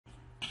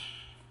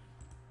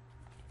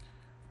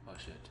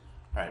shit.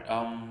 Alright,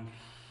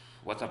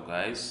 what's up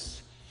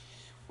guys?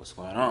 What's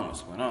going on?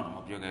 I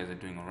hope you guys are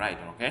doing alright,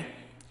 okay?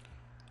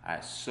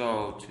 Alright,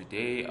 so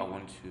today I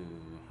want to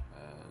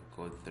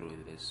go through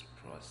this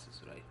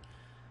process, right?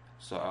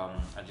 So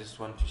I just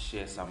want to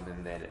share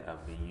something that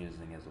I've been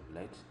using as of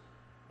late,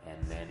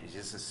 and then it's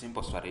just a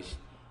simple strategy,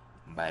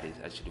 but it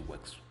actually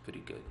works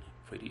pretty good,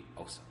 pretty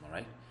awesome,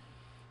 alright?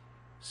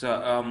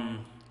 So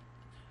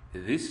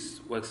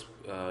this works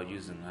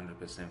using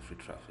 100% free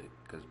traffic,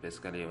 because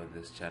basically on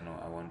this channel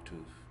I want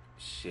to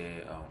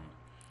share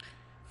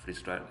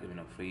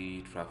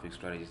free traffic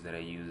strategies that I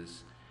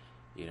use,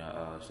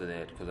 so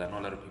that, because I know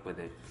a lot of people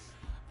that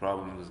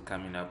problem was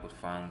coming up with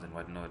funds and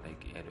whatnot,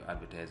 like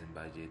advertising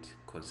budget,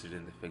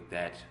 considering the fact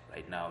that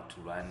right now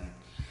to run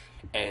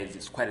ads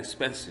is quite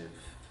expensive,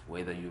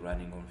 whether you're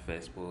running on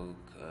Facebook,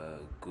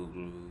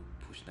 Google,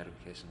 push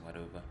notification,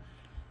 whatever.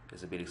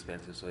 It's a bit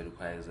expensive, so it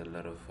requires a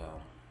lot of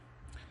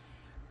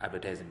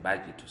advertising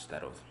budget to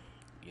start off.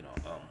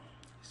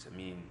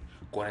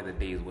 Gone are the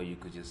days where you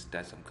could just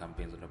start some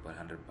campaigns on about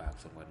 $100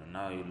 and whatnot.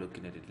 Now you're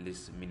looking at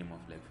least a minimum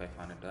of like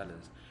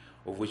 $500,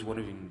 of which won't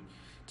even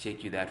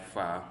take you that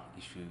far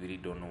if you really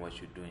don't know what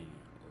you're doing,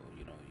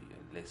 or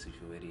unless if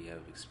you already have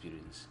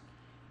experience.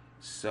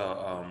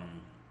 So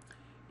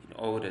in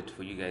order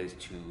for you guys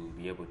to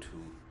be able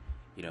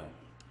to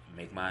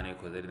make money,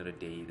 because at the end of the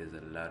day there's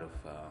a lot of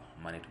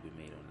money to be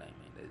made online,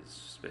 man.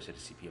 Especially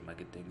CPA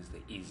marketing is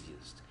the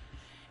easiest.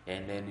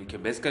 And then you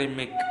can basically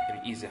make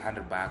an easy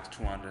 $100,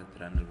 200,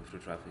 300 with free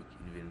traffic,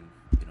 even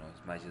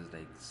as much as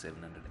like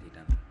 700,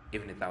 800,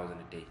 even 1,000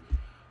 a day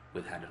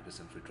with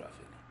 100% free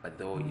traffic. But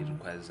though it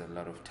requires a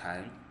lot of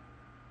time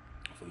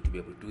for you to be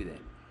able to do that.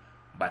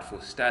 But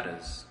for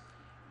starters,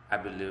 I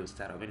believe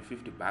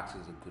 $50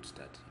 is a good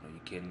start.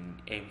 You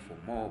can aim for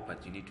more,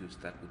 but you need to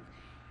start with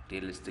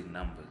realistic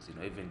numbers.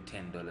 Even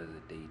 $10 a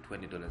day,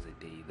 $20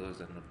 a day,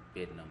 those are not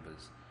bad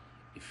numbers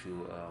if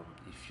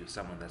you're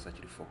someone that's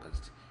actually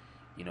focused.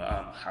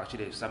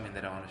 Actually, there's something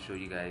that I want to show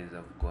you guys.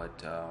 I've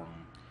got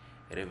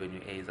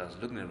revenue ads. I was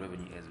looking at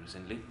revenue ads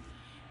recently,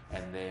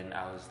 and then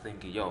I was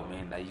thinking, yo,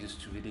 man, I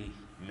used to really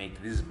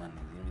make this money.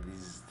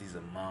 This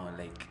amount,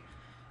 like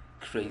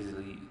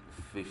crazily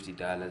 $50,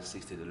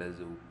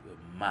 $60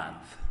 a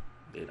month.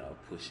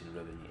 Pushing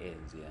revenue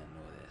ads, and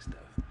all that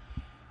stuff.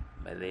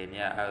 But then,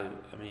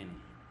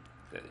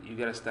 you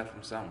gotta start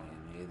from somewhere.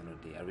 At the end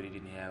of the day, I really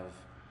didn't have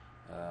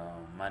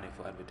money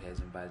for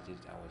advertising budget.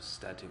 I was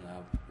starting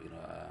up.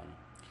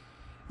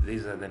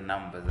 These are the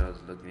numbers I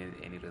was looking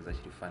at, and it was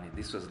actually funny.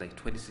 This was like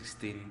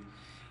 2016.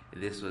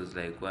 This was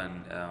like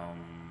when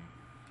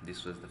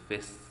this was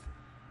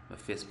my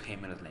first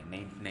payment was like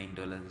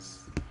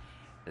 $99.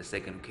 The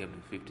second came to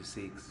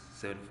 $56,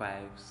 $75,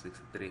 $63,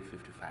 $55.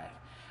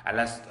 I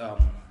last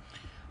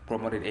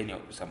promoted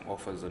some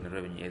offers on the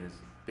revenue ads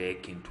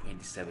back in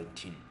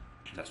 2017.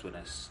 That's when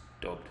I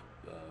stopped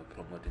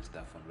promoting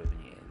stuff on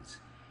revenue ads.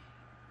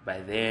 By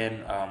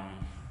then,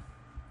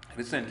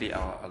 recently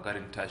I got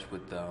in touch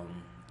with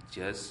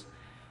Jess.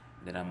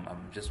 Then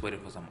I'm just waiting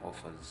for some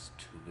offers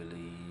to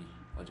really,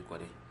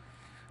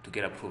 to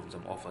get approved,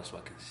 some offers, so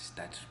I can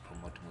start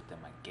promoting with them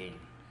again.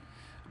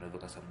 I've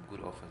got some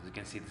good offers. You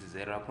can see this is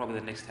there. Probably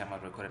the next time I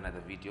record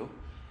another video,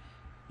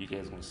 you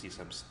guys gonna see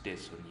some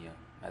stats on here.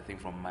 I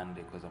think from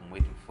Monday, because I'm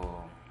waiting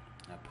for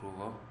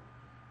approval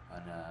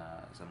on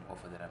some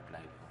offer that I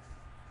applied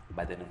for.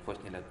 But then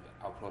unfortunately,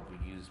 I'll probably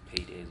use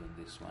paid ads on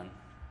this one.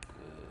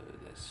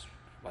 That's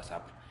what's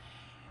up.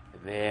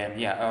 Then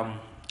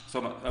so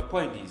my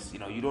point is, you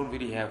don't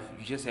really have,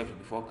 you just have to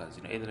be focused.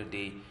 At the end of the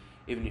day,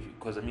 even if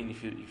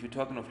you're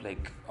talking of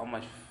like how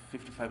much,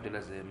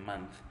 $55 a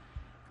month,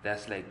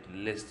 that's like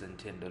less than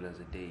 $10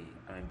 a day.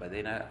 But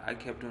then I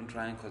kept on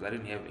trying, because I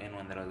didn't have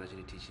anyone that was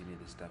actually teaching me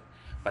this stuff.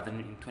 But then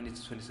in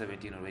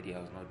 2017 already, I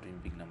was not doing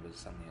big numbers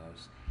somewhere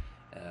else,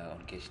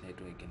 on Cash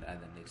Network and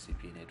other next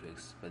CPA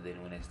networks. But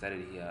then when I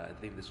started here, I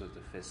think this was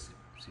the first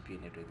CPA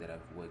network that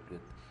I've worked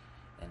with.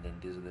 And then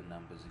these are the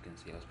numbers you can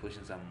see. I was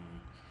pushing some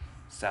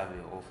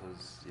survey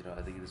offers.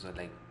 I think this was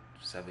like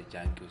Survey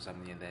Junkie or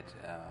something like that.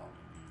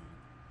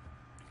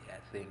 I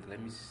think, let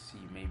me see,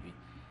 maybe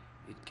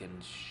it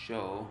can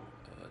show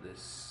the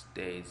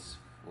states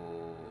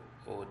for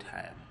all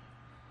time.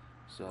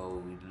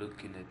 So we're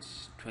looking at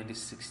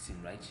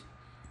 2016, right?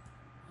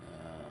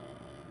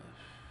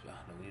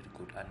 We need to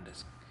go to under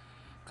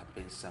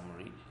campaign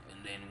summary,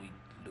 and then we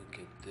look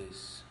at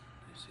this.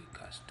 We say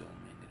custom,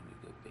 and then we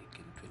go back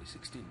in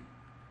 2016.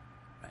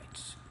 Right.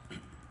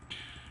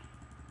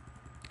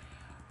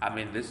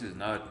 This is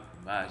not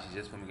much. It's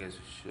just for me guys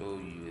to show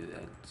you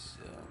that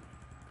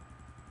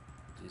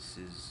this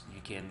is,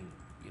 you can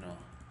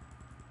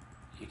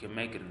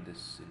make it in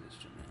this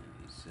industry, man.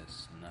 It's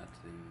just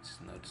nothing. It's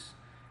not.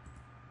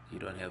 You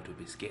don't have to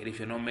be scared. If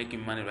you're not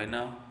making money right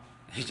now,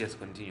 you just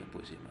continue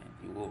pushing, man.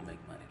 You will make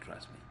money.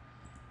 Trust me.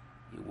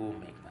 You will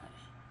make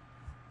money.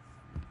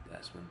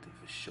 That's one thing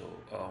for sure.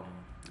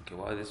 Okay,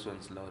 while this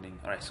one's loading.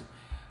 All right,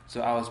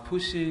 so I was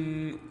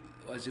pushing,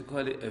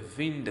 a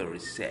vendor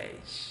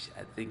research.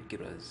 I think it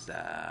was,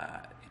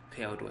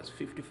 payout was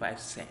 55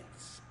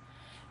 cents.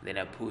 Then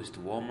I pushed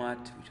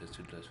Walmart, which was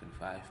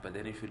 $2.25. But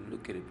then if you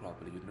look at it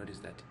properly, you notice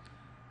that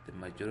the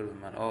majority of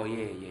my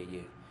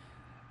money,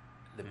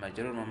 the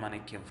majority of my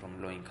money came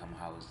from low-income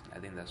housing. I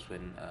think that's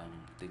when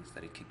things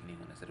started kicking in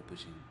when I started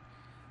pushing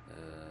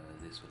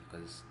this one.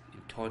 Because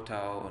in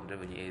total, on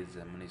revenue aids,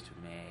 I managed to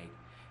make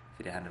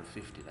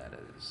 $350.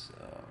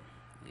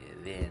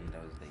 Then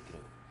that was like,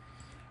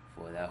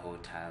 for that whole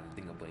time, I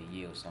think about a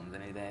year or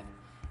something like that.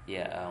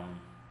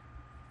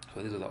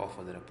 So these are the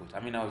offers that I put. I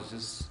mean, I was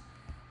just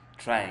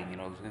trying, you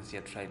can see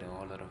I tried a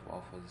whole lot of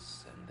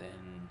offers, and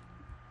then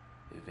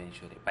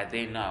eventually, but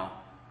then now,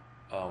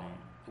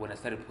 when I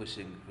started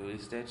pushing real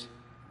estate,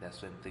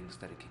 that's when things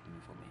started kicking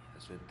in for me.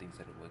 That's when things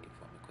started working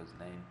for me, because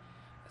then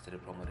I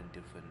started promoting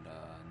different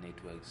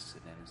networks,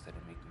 and then I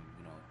started making,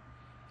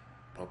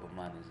 proper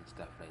monies and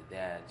stuff like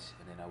that.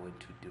 And then I went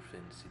to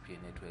different CPA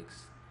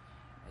networks.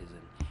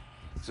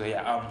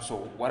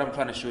 So what I'm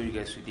trying to show you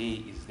guys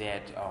today is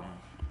that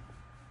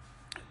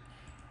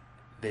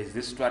there's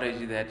this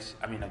strategy that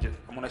I'm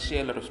gonna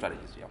share a lot of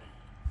strategies,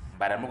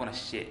 but I'm not gonna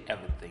share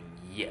everything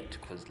yet,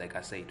 because like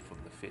I said from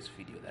the first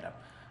video, that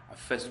I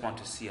first want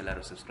to see a lot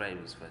of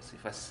subscribers first.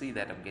 If I see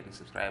that I'm getting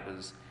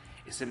subscribers,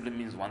 it simply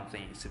means one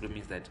thing. It simply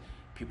means that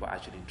people are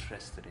actually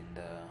interested in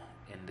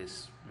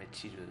this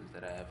materials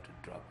that I have to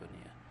drop in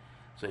here.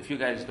 So if you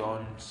guys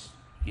don't,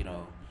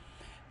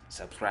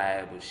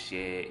 subscribe or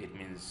share, it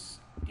means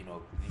you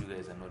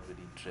guys are not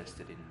really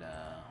interested in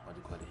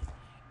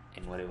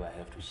in whatever I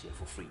have to share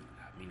for free.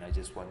 I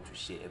just want to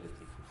share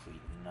everything for free.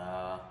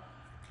 No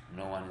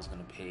one is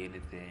gonna pay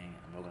anything.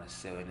 I'm not gonna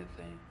sell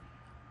anything.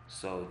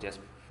 So just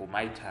for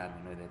my time,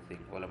 that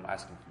thing. All I'm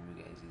asking from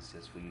you guys is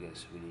just for you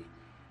guys to really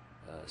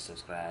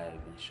subscribe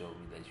and show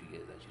me that you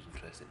guys are actually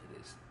interested in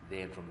this.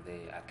 Then from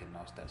there, I can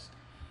now start,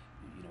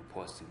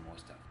 posting more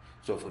stuff.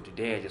 So for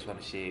today, I just want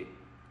to share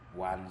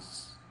one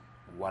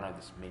of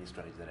the main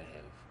strategies that I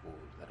have or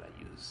that I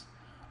use.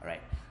 All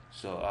right.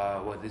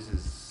 So this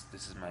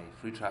is my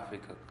free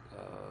traffic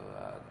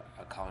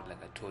account,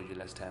 like I told you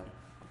last time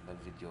in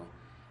that video.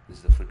 This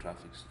is the free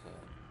traffic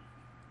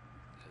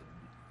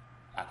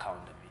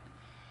account.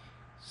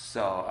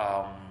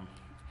 So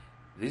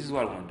this is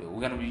what we're gonna do.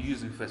 We're gonna be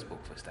using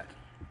Facebook for start.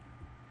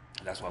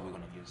 That's what we're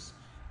gonna use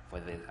for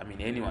this.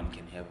 Anyone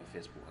can have a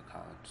Facebook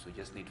account, so you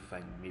just need to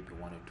find maybe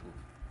one or two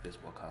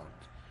Facebook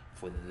accounts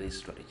for this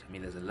strategy.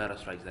 There's a lot of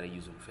strategies that I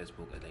use on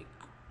Facebook, like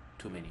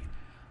too many.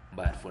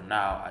 But for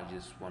now, I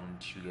just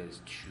want you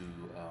guys to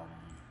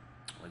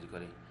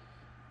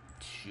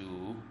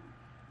to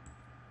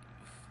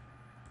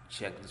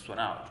check this one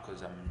out,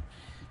 because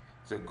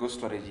it's a good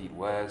strategy. It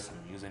works.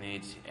 I'm using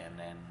it, and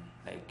then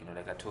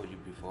like I told you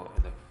before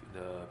in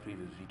the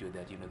previous video,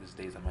 that these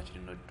days I'm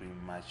actually not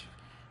doing much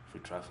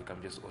free traffic.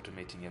 I'm just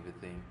automating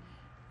everything,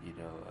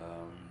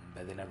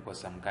 but then I've got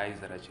some guys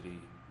that actually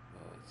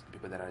some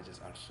people that are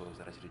just outsourced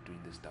that are actually doing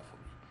this stuff for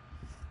me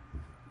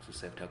to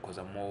save time, because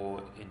I'm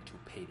more into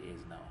paid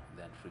ads now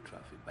than free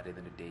traffic. But at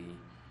the end of the day,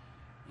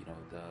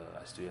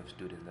 I still have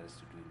students that are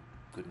still doing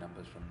good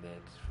numbers from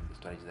the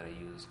strategy that I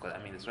use. Because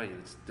the strategy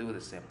is still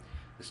the same.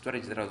 The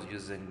strategy that I was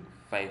using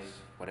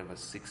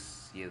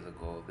 6 years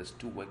ago, they're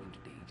still working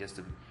today. Just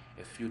a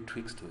few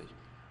tweaks to it,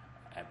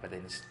 but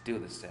then it's still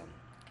the same.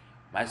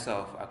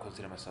 Myself, I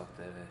consider myself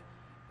the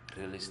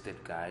real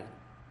estate guy.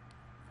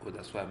 Well,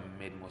 that's where I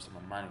made most of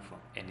my money from,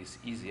 and it's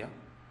easier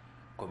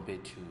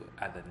compared to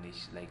other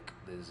niche. Like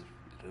there's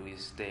real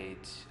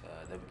estate.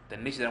 The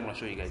niche that I'm going to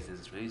show you guys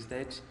is real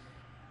estate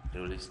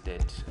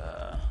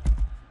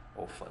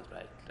offers,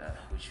 right?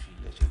 Which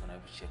you actually going to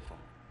have to check from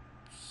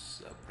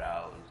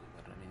browse.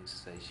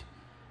 Search.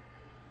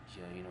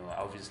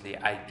 Obviously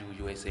I do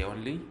USA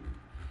only.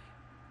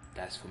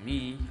 That's for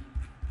me,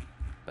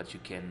 but you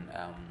can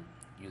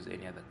use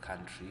any other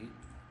country.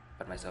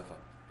 But myself, I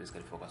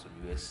basically focus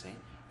on USA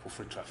for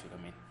free traffic.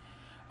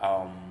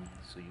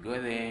 So you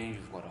go there,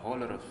 you've got a whole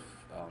lot of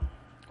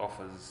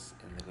offers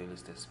in the real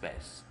estate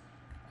space.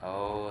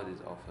 All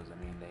these offers,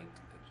 like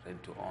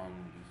rent to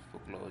own,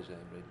 foreclosure,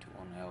 rent to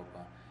own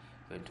helper,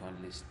 rent to own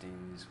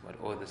listings, but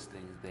all these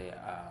things, they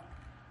are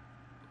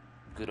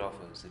good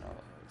offers.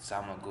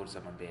 Some are good,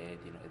 some are bad.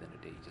 At the end of the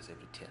day, you just have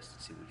to test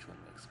and see which one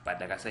works. But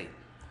like I say,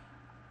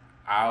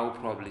 I'll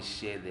probably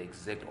share the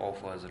exact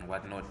offers and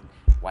whatnot,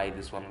 why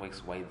this one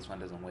works, why this one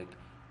doesn't work,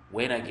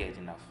 when I get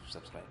enough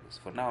subscribers.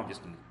 For now, I'm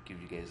just going to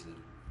give you guys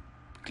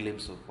a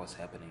glimpse of what's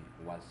happening,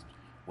 what's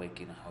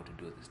working, and how to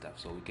do this stuff,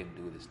 so we can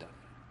do this stuff.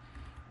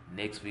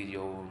 Next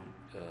video,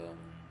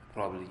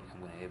 probably I'm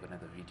going to have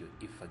another video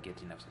if I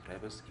get enough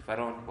subscribers. If I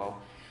don't,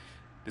 well,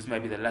 this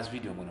might be the last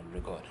video I'm going to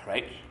record,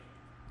 right?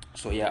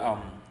 So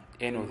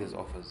any of these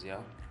offers,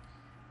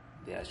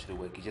 they actually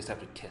work. You just have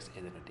to test at the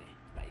end of the day,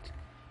 right?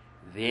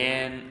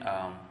 Then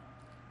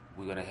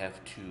we're gonna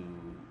have to,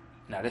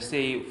 now let's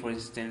say, for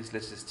instance,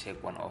 let's just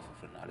take one offer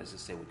for now. Let's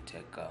just say we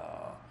take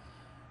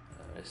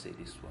let's say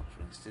this one,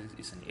 for instance,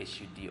 it's an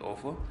HUD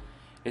offer.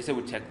 Let's say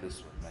we take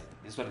this one, right?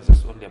 This one is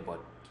just only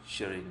about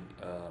sharing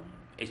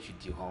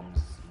HUD homes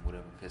in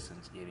whatever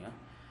person's area.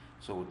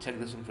 So we'll take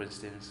this one, for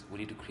instance. We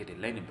need to create a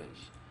landing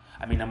page.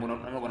 I mean, I'm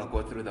not going to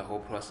go through the whole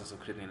process of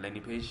creating a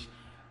landing page.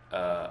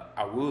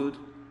 I would,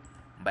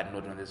 but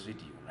not on this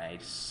video,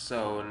 right?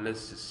 So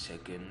let's just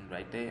check in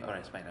right there. All right,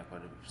 it's fine. I've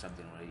got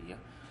something already here.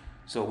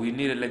 So we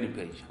need a landing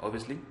page,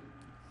 obviously.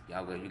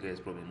 Yeah, you guys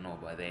probably know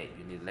about that.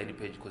 You need a landing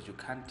page because you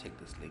can't take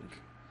this link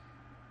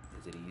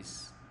as it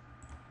is.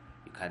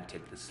 You can't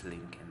take this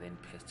link and then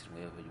paste it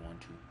wherever you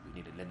want to. You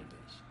need a landing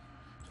page.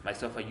 So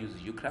myself, I use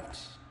Ucraft.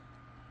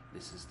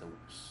 This is the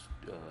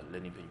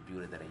landing page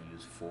builder that I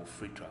use for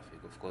free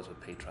traffic. Of course, for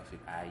paid traffic,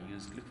 I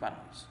use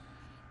ClickFunnels,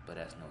 but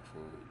that's not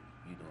for,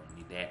 you don't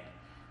need that.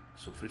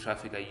 So free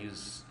traffic, I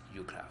use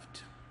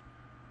Ucraft.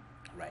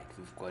 Right,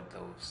 we've got the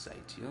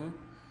site here,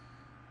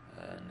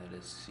 and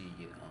let's see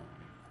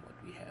what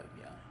we have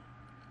here.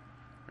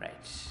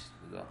 Right,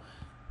 here we go.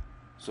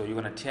 So you're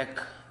gonna check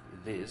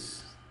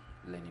this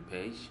landing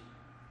page.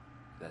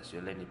 That's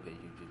your landing page.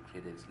 You've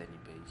created this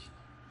landing page,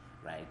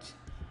 right?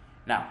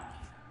 Now,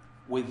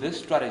 with this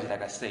strategy,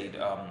 like I said,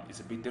 it's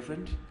a bit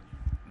different,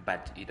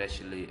 but it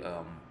actually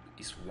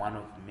is one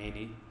of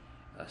many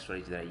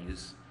strategies that I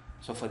use.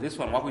 So for this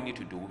one, what we need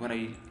to do, we're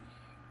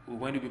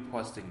going to be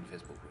posting in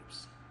Facebook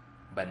groups,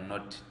 but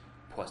not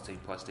posting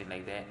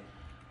like that.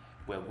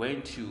 We're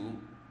going to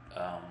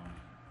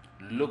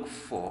look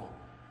for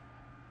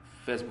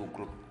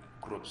Facebook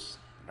groups,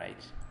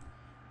 right?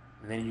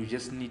 And then you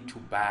just need to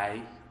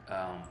buy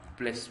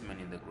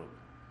placement in the group.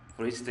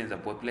 For instance, I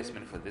bought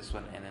placement for this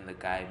one, and then the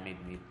guy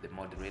made me the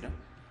moderator,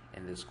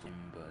 and this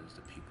members,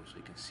 the people, so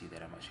you can see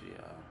that I'm actually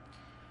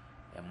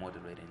a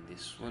moderator in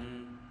this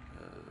one.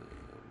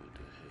 What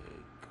the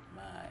heck,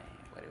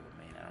 whatever,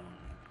 man, I don't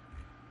know,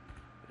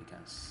 but you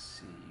can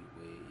see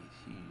where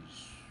he's.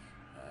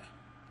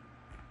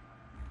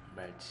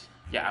 But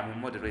yeah, I'm a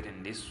moderator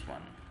in this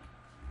one.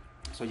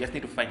 So you just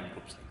need to find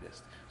groups like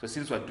this. So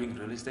since we're doing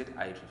real estate,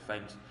 I have to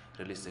find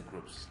real estate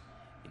groups.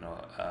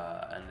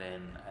 And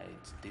then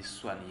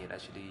this one here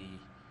actually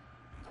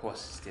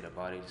posted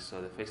about it.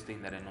 So the first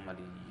thing that I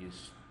normally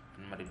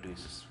do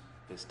is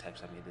just type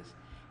something like this: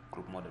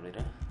 group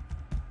moderator,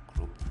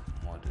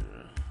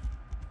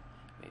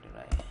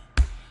 right?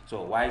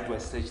 So why do I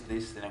search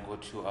this? Then I go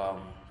to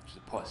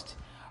the post.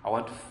 I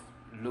want to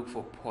look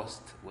for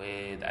post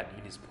where the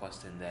admin is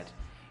posting that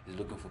is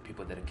looking for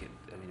people that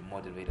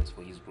moderators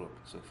for his group.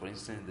 So for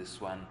instance, this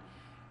one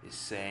is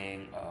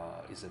saying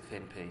it's a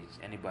fan page.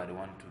 Anybody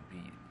want to be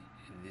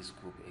in this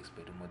group,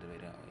 expert,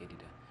 moderator, or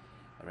editor?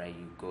 Alright,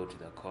 you go to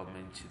the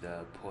comment, to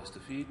the post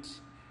of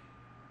it,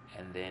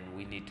 and then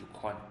we need to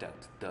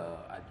contact the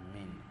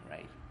admin,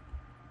 right?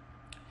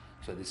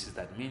 So this is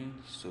the admin.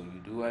 So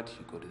you do what?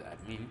 You go to the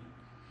admin,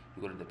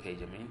 you go to the page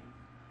admin,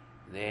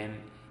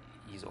 then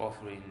he's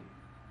offering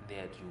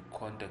that you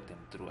contact them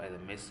through either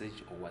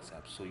message or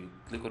WhatsApp. So you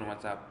click on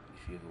WhatsApp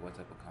if you have a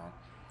WhatsApp account,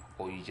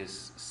 or you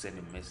just send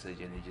a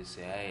message and you just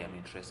say, hey, I'm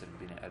interested in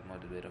being an ad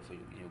moderator for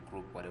your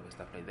group, whatever,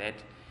 stuff like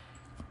that.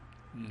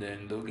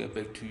 Then they'll get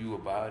back to you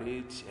about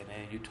it, and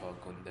then you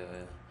talk on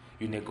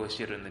you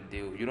negotiate on the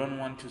deal. You don't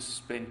want to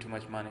spend too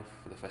much money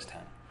for the first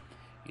time.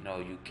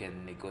 You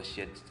can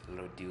negotiate a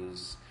lot of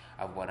deals.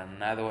 I've got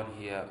another one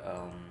here,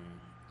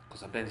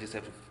 because sometimes you just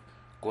have to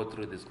go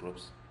through these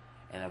groups,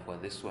 and I've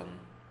got this one.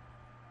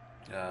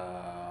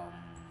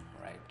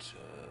 Right,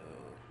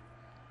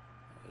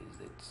 where is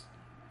it?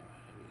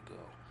 Here we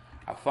go.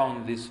 I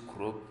found this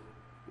group,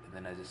 and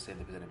then I just sent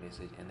the person a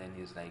message, and then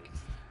he's like,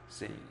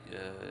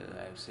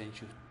 I've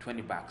sent you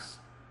 $20.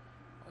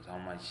 Was how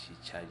much he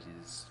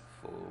charges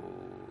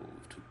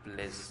to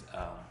place a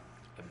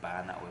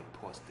banner or a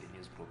post in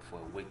his group for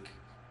a week.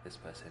 This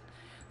person.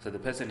 So the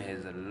person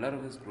has a lot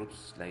of his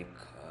groups. Like,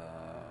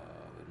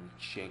 let me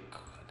check.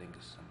 I think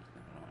it's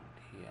something around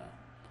here.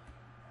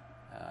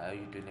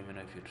 You do let me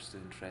know if you're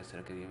still interested.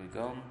 Okay, here we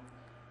go.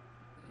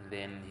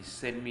 Then he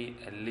sent me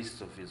a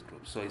list of his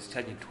groups. So he's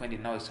charging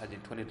now he's charging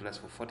 $20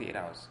 for 48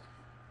 hours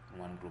in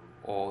one group,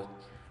 or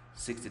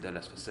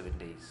 $60 for 7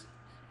 days.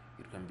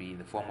 It can be in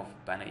the form of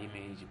banner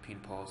image, pin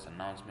post,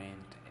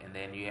 announcement, and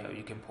then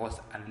you can post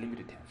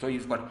unlimited time. So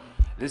you've got,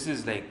 this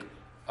is like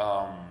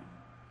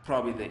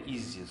probably the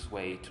easiest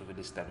way to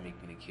really start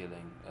making a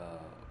killing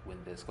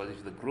with this, because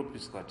if the group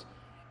has got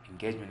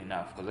engagement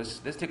enough,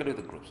 because let's take a look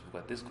at the groups. We've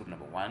got this group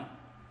number 1.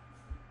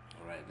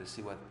 All right, let's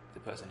see what the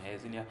person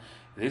has in here.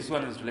 This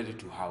one is related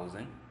to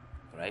housing,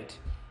 right?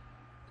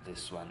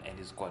 This one, and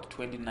it's got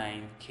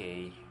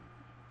 29k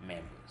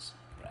members,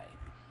 right?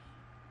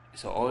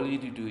 So all you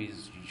need to do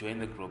is you join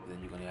the group, then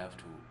you're gonna have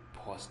to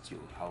post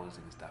your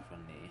housing stuff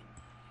on there.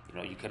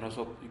 You can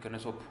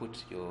also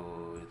put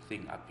your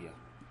thing up here,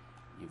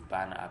 your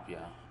banner up here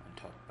on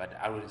top. But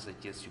I would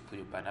suggest you put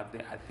your banner up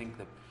there. I think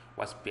that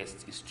what's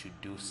best is to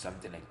do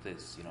something like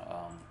this.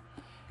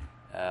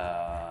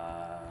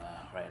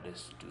 Right,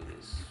 let's do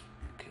this.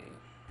 Okay,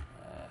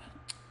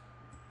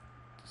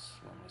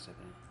 this one was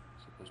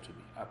supposed to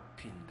be up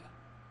pinned.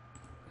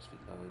 Let's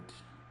without.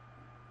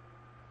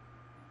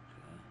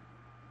 Okay.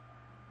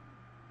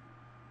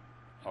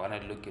 I want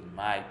to look at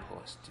my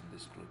post in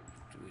this group.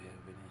 Do we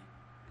have any?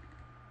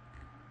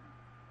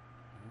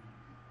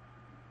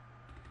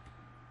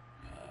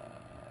 I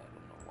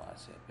don't know why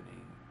what's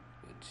happening,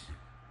 but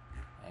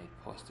I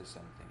posted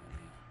something on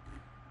here.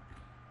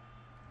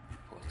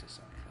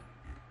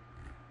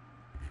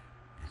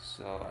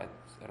 So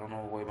I don't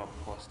know where my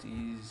post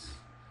is,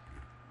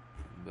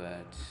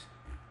 but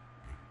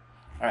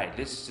alright,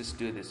 let's just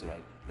do this.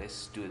 Right,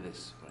 let's do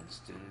this. For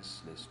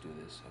instance, let's do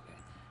this. Okay,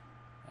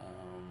 I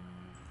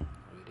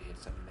already had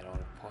something that I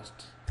want to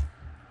post.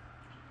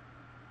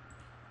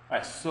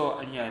 Alright,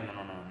 so yeah,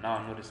 no. Now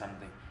I noticed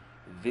something.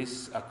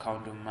 This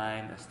account of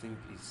mine, I think,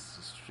 is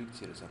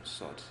restricted of some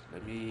sort.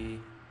 Let me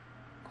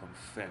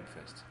confirm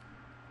first.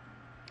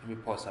 Let me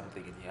post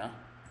something in here.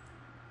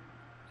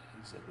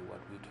 Exactly what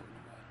we're talking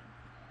about.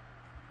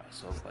 Alright,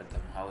 so I've got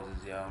them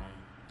houses here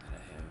that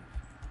I have.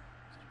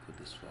 So put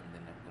this one,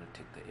 then I'm going to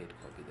take the 8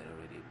 copy that I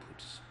already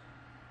put.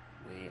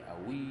 Where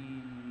are we?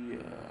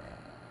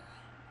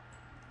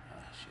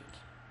 Shit.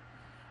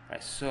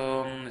 Alright,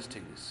 so let's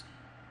take this.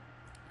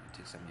 I'll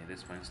take some here,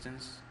 this for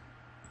instance.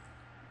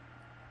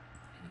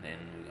 And then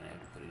we're going to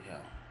have to put it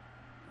here.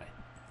 Right.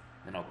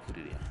 Then I'll put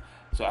it here.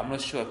 So I'm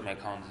not sure if my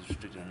account is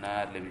restricted or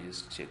not. Let me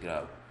just check it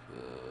out.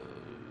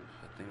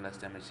 I think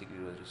last time I checked it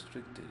was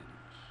restricted.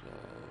 So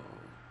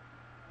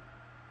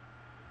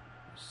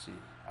let's see.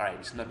 Alright,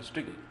 it's not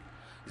restricted.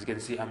 As you can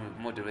see, I'm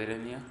a moderator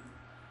in here.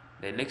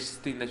 The next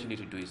thing that you need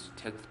to do is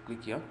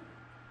click here.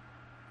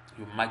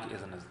 You mark it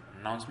as an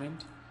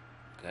announcement.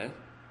 Okay.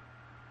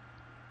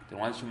 Then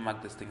once you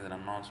mark this thing as an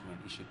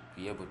announcement, it should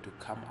be able to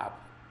come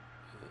up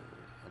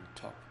on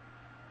top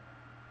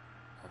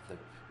of the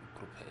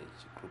group page.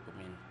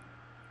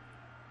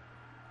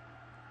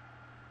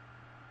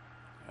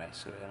 Right,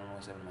 so I don't know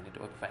what's happening on it.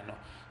 Okay, fine, no.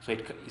 So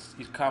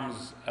it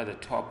comes at the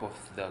top of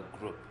the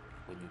group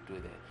when you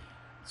do that.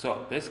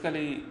 So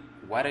basically,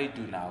 what I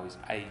do now is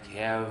I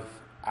have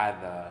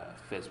other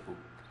Facebook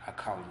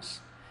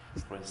accounts.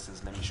 For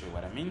instance, let me show you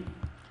what I mean.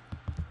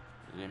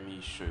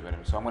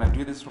 So I'm going to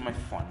do this from my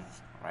phone,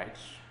 right?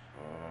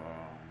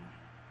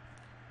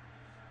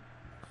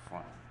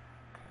 Phone.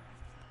 Okay.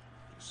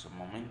 Just a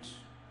moment.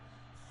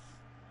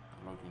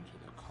 Log into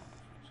the account.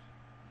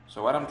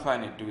 So what I'm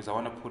trying to do is I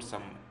want to put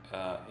some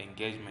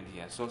engagement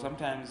here. So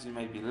sometimes you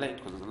might be late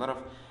because there's a lot of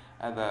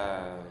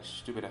other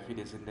stupid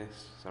affiliates in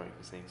this. Sorry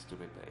for saying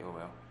stupid, but oh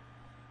well,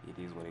 it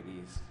is what it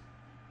is.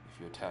 If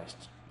you're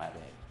touched, my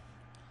bad.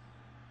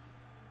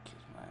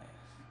 Kiss my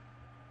ass.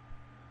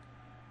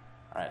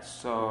 Alright,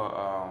 so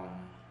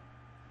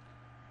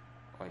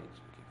wait,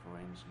 okay, for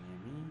range near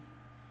me.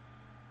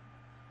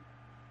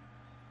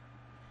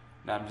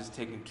 Now I'm just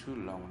taking too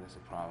long. That's a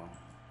problem.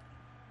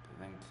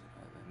 I think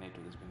the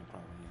network has been a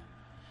problem here.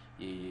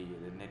 Yeah.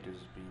 The network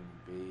is being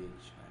big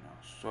right now.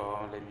 So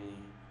let me.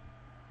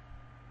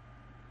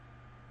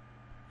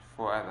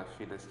 Four other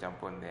feelers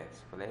jump on that.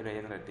 But at the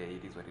end of the day,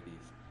 it is what it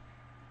is.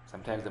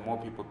 Sometimes the more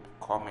people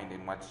comment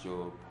and what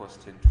your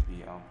post tend to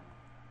be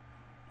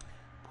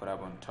put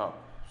up on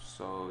top.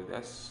 So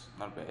that's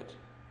not bad.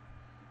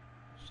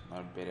 It's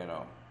not bad at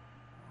all.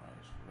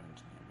 Alright,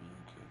 friends near me.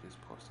 Okay, just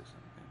posted something.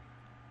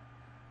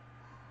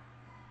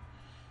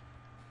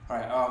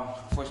 Alright,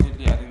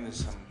 unfortunately I think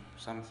there's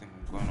something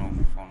going on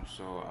with the phone,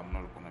 so I'm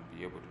not gonna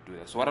be able to do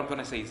that. So what I'm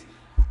gonna say is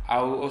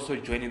I'll also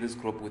join in this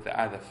group with the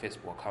other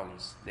Facebook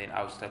accounts, then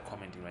I'll start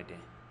commenting right there.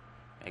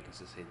 I can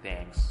just say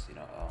thanks,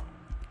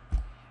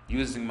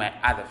 using my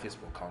other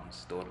Facebook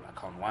accounts. The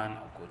account one,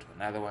 I'll go to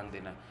another one,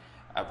 then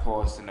I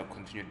post and I'll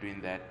continue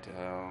doing that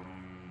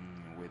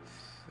with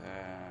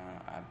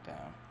other.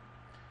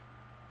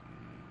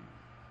 I'm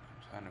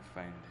trying to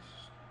find this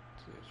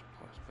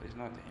post, but it's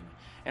not there.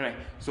 Anyway,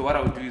 so what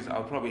I'll do is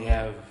I'll probably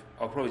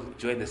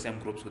join the same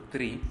groups with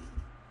 3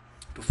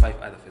 to 5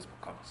 other Facebook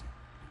accounts.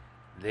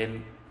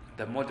 Then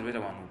the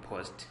moderator one will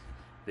post.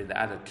 Then the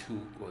other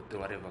 2 or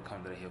whatever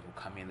account that I have will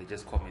come in. They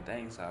just call me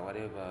thanks or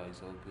whatever.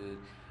 It's all good.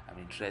 I'm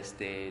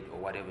interested or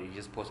whatever. You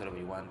just post whatever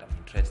you want. I'm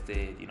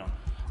interested.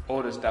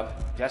 All the stuff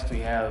just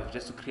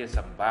to create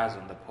some buzz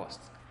on the post.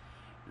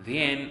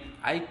 Then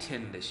I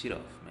turn the shit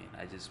off, man.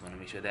 I just want to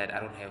make sure that I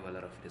don't have a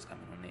lot of videos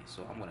coming on there.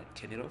 So I'm gonna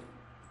turn it off,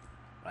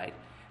 right?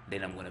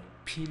 Then I'm gonna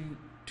pin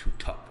to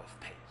top of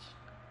page.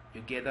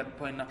 You get that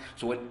point now?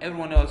 So when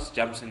everyone else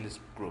jumps in this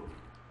group,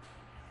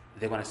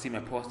 they're gonna see my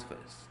post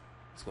first.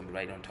 It's gonna be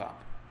right on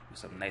top with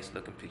some nice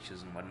looking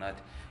pictures and whatnot,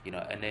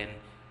 And then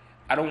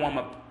I don't want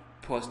my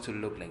post to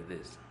look like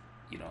this,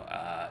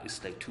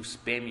 it's like too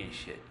spammy and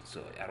shit.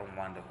 So I don't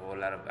want a whole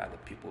lot of other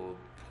people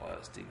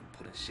posting and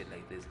putting shit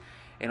like this.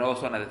 And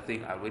also another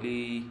thing, I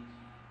really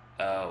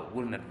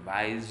wouldn't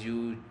advise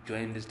you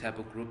join this type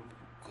of group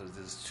because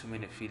there's too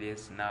many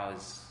affiliates now.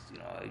 It's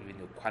even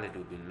the quality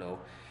will be low.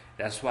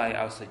 That's why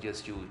I would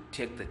suggest you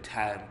take the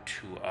time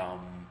to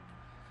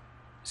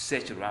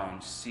search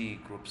around, see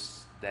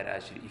groups that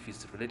actually, if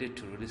it's related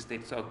to real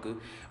estate, it's all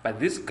good. But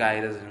this guy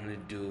doesn't really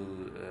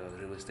do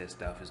real estate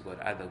stuff. He's got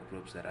other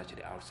groups that are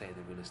actually outside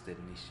the real estate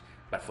niche.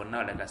 But for now,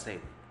 like I said,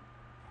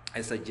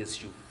 I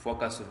suggest you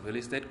focus on real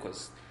estate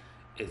because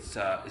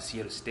it's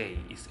here to stay.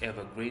 It's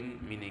evergreen,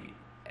 meaning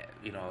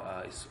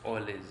it's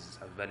always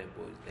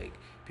available. Like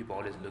people are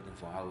always looking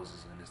for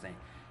houses, understand?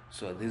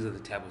 So these are the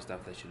type of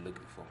stuff that you're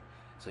looking for.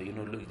 So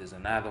look, there's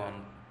another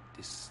one.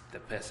 The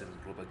person's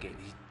group again.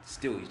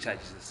 He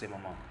charges the same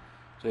amount.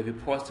 So if you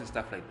post and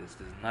stuff like this,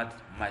 there's not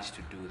much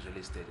to do with real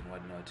estate and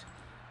whatnot.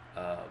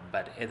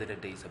 But at the end of the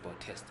day, it's about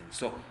testing.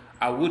 So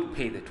I would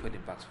pay the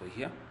 $20 for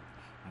here,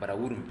 but I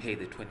wouldn't pay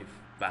the $20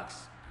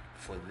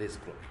 for this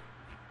group.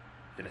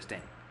 You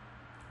understand?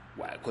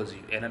 Why? Because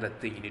another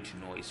thing you need to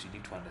know is you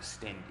need to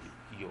understand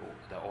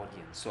the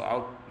audience. So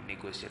I'll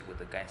negotiate with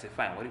the guy and say,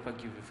 fine, what if I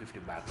give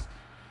you $50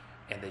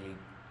 and then you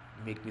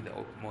make me the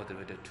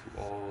moderator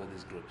to all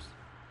these groups,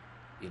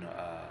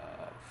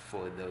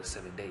 for those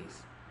 7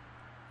 days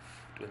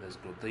to those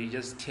groups. So you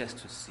just test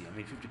to see. I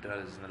mean,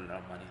 $50 is not a lot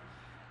of money,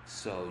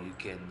 so you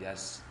can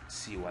just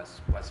see what's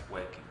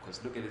working.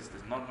 Because look at this,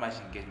 there's not much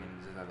engagement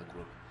in this other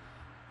group.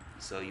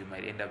 So you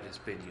might end up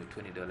just spending your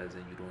 $20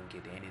 and you don't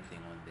get anything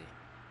on there.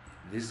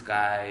 This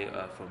guy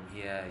from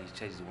here, he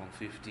charges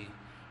 $150,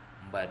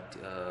 but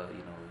at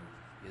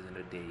the end of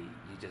the day,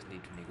 you just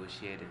need to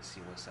negotiate and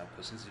see what's up.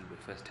 Because since it's the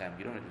first time,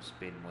 you don't have to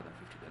spend more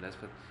than $50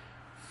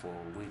 for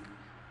a week,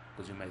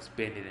 because you might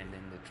spend it and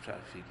then the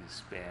traffic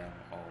is spam,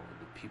 or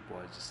the people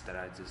are just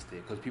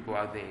there. Because people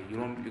out there,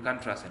 you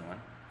can't trust anyone,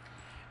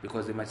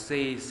 because they might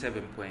say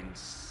 7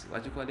 points.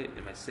 What do you call it?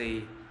 They might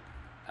say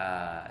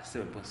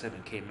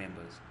 7.7k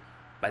members,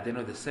 but they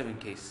know the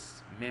 7k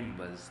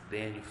members.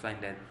 Then you find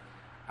that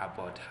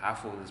about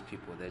half of those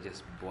people, they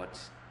just bought.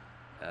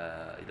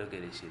 You don't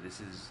get this shit. This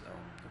is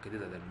okay.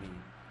 These are the me,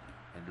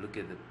 and look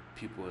at the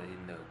people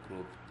in the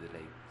group. They're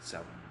like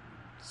some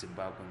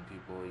Zimbabwean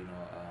people.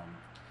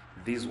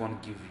 These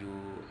won't give you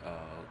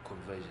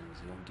conversions.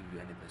 They won't give you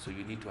anything. So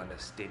you need to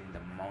understand the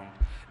amount.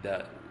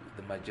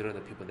 The majority of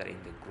the people that are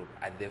in the group,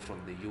 are they from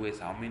the US?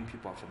 How many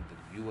people are from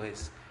the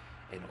US?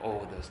 And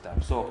all those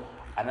stuff. So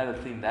another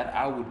thing that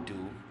I would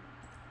do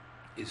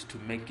is to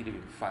make it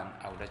even fun.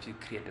 I would actually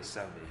create a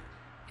survey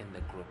in the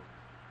group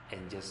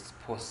and just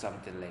post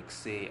something like,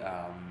 say,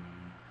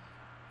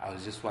 I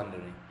was just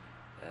wondering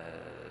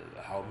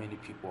how many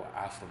people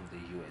are from the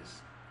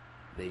US.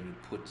 Then you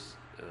put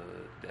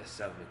the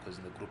survey, because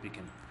in the group you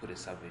can put a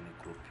survey in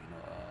a group.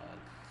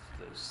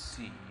 Let's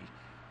see,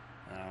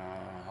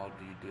 how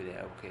do you do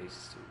that? Okay,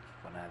 so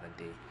for another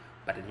day.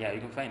 But then, you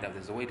can find out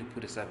there's a way to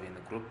put a survey in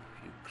the group.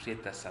 You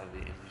create that survey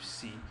and you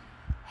see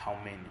how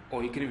many,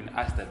 or you can even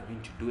ask that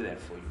admin to do that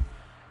for you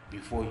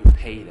before you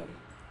pay them.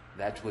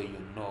 That way you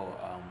know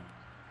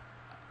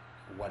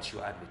what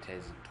you're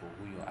advertising to,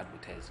 who you're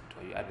advertising to.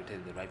 Are you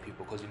advertising the right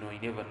people? Because you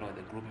never know.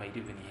 The group might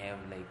even have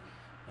like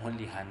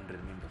only 100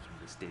 members from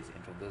the States,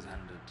 and from those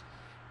 100,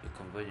 your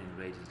conversion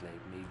rate is like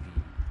maybe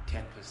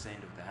 10%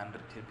 of the 100.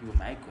 10 people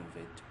might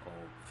convert, or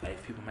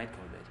 5 people might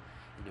convert,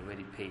 and you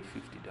already paid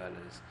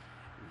 $50.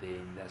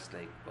 Then that's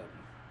like,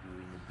 you're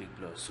in a big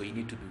loss. So you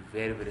need to be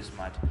very, very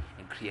smart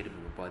and creative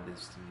about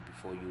this thing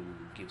before you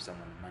give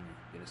someone money.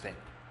 You understand?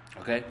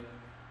 Okay?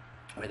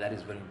 Well, that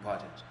is very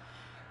important.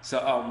 So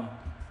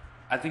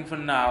I think for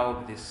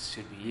now this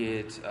should be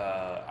it.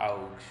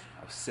 I'll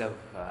save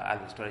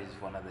other strategies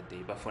for another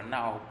day. But for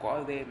now, go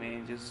out there,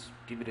 man. Just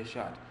give it a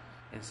shot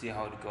and see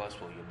how it goes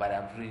for you. But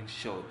I'm pretty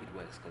sure it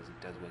works, because it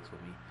does work for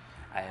me.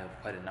 I have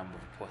quite a number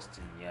of posts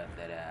in here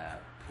that I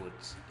put,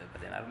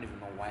 but then I don't even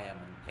know why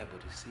I'm unable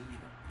to see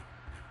them,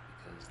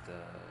 because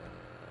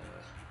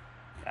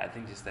I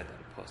think just that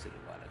I posted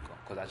a while ago,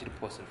 because I actually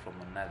posted from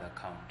another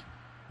account.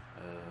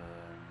 I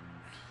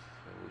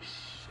wish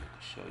I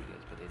could show you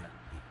guys, but then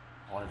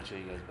I wanted to show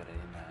you guys, but then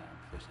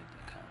unfortunately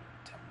I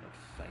can't. I'm not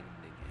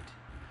finding it.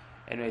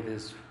 Anyway,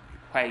 there's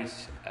quite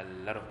a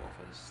lot of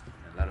offers and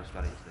a lot of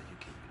strategies that you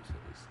can use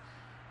for this.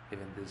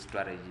 Even these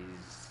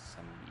strategies,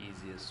 some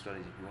easiest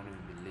strategy, if you won't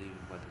even believe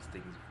what this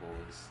thing is for,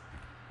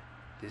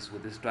 is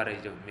with this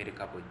strategy I've made a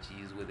couple of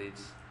G's with it.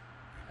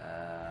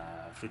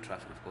 Free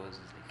traffic, of course,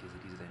 is like as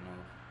it is, I know.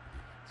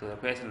 So the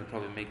person will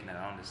probably making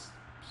around this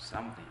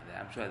something.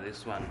 I'm sure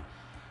this one.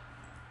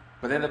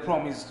 But then the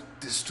problem is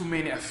there's too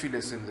many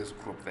affiliates in this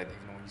group that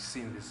when you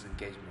see this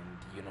engagement,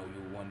 you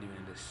won't even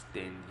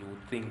understand. You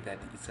would think that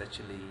it's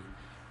actually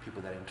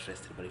people that are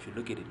interested. But if you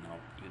look at it now,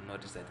 you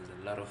notice that there's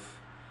a lot of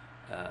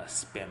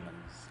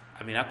spammers.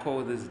 I mean, I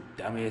call this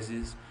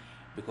dumbasses,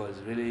 because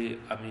really,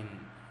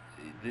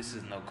 this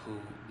is not cool.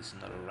 This is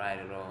not right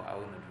at all. I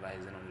wouldn't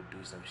advise anyone to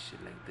do some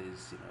shit like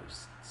this.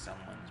 If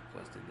someone's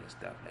posting their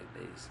stuff like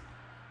this,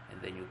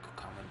 and then you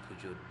come and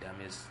put your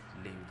dumbest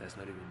link that's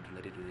not even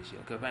related to this shit.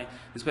 Okay, fine.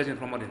 This person is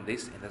promoting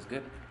this, and that's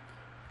good.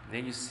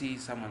 Then you see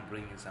someone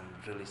bringing some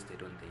real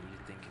estate on there, and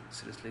you're thinking,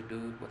 seriously,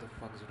 dude, what the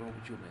fuck is wrong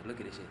with you, man? Look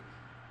at this shit.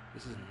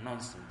 This is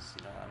nonsense.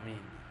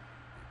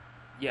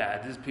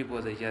 Yeah, these people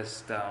are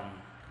just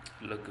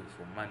looking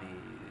for money,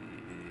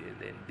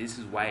 and this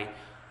is why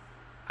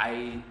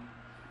I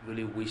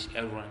really wish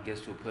everyone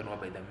gets to a point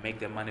where they make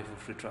their money from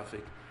free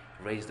traffic,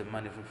 raise the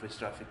money from free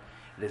traffic,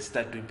 they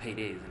start doing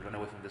paydays and run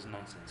away from this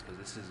nonsense, because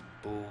this is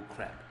bull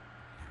crap.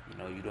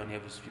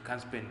 You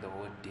can't spend the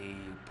whole day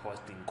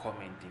posting,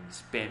 commenting,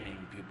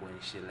 spamming people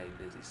and shit like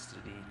this. It's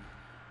really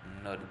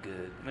not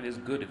good. It's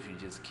good if you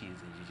just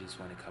kids and you just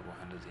want a couple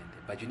hundreds in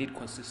there, but you need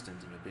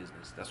consistency in your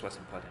business. That's what's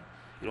important.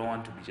 You don't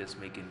want to be just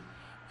making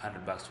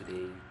 $100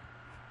 today,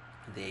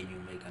 then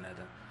you make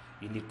another.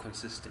 You need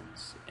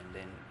consistency, and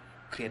then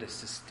create a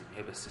system.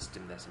 Have a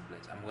system that's in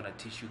place. I'm gonna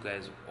teach you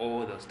guys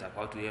all the stuff,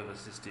 how to have a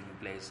system in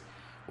place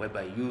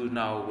whereby you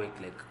now work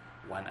like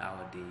 1 hour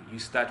a day. You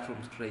start from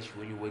scratch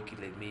when you work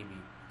like maybe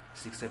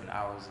 6-7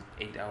 hours,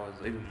 8 hours,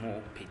 or even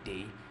more per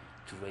day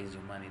to raise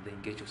your money.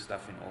 Then get your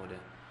stuff in order.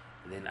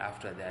 Then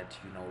after that,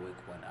 you now work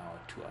 1 hour,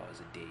 2 hours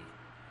a day.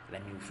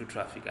 Like in through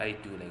traffic, I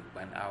do like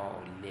 1 hour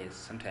or less,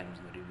 sometimes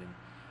not even.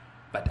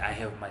 But I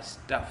have my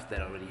stuff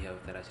that I already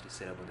have that I actually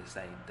set up on the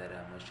side that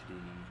I'm actually,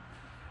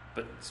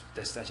 but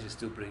that's actually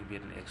still bringing me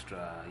an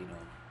extra,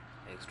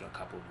 extra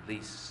couple of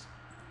these.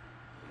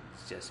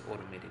 It's just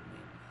automated,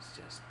 man. It's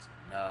just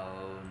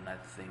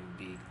nothing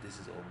big. This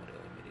is all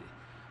automated.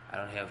 I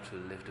don't have to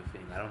lift a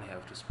thing. I don't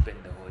have to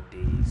spend the whole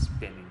day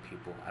spamming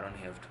people. I don't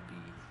have to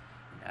be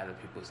in other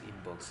people's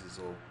inboxes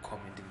or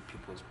commenting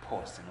people's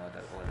posts and all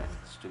that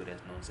stupid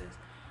ass nonsense.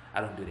 I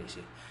don't do that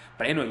shit.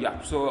 But anyway,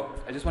 yeah. So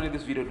I just wanted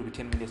this video to be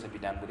 10 minutes and be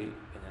done with it.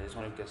 And I just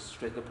want to get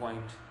straight to the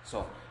point.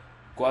 So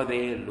go out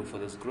there, look for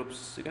those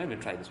groups. You can even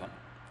try this one.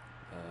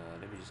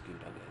 Let me just give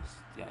it out, guys.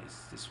 Yeah,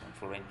 it's this one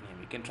for rent name.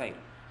 You can try it.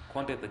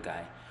 Contact the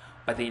guy.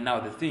 But then now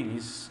the thing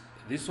is,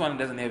 this one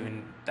doesn't have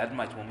that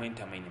much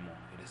momentum anymore.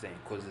 You understand?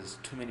 Because there's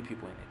too many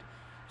people in it.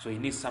 So you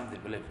need something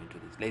relevant to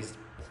this.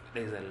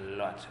 There's a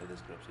lot of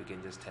these groups. You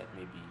can just type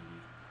maybe,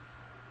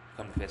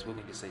 come to Facebook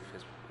and just say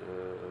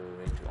Facebook,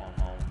 rent your own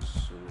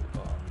homes,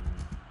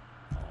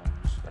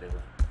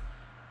 whatever.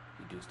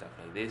 You do stuff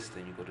like this,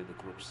 then you go to the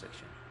group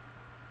section.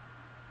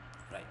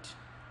 Right.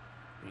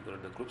 When you go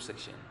to the group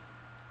section,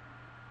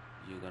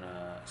 you're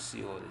gonna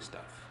see all this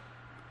stuff.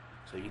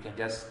 So you can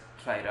just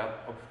try it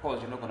out. Of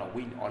course, you're not gonna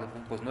win all of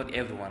them because not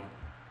everyone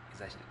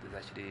is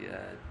actually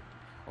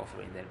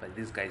offering that, but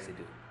these guys they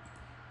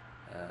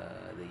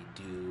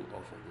do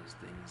offer those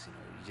things.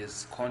 You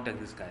just contact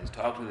these guys,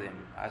 talk to them,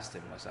 ask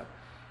them what's up,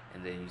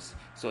 and then you see.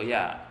 So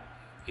yeah,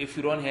 if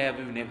you don't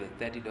even have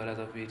the $30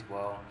 of it,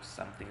 well,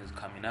 something is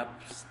coming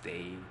up.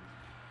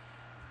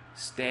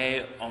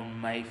 Stay on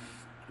my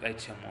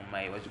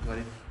my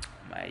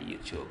my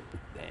YouTube.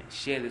 Then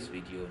share this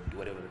video, do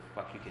whatever the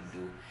fuck you can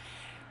do.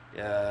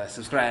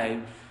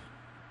 Subscribe,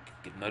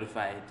 get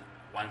notified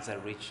once I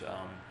reach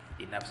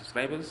enough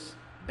subscribers.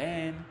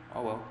 Then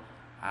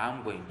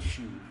I'm going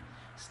to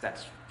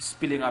start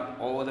spilling up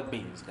all the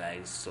beans,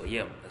 guys. So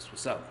yeah, that's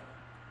what's up.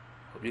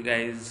 Hope you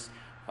guys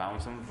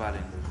found some value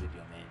in this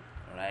video, man.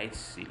 Alright,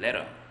 see you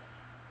later.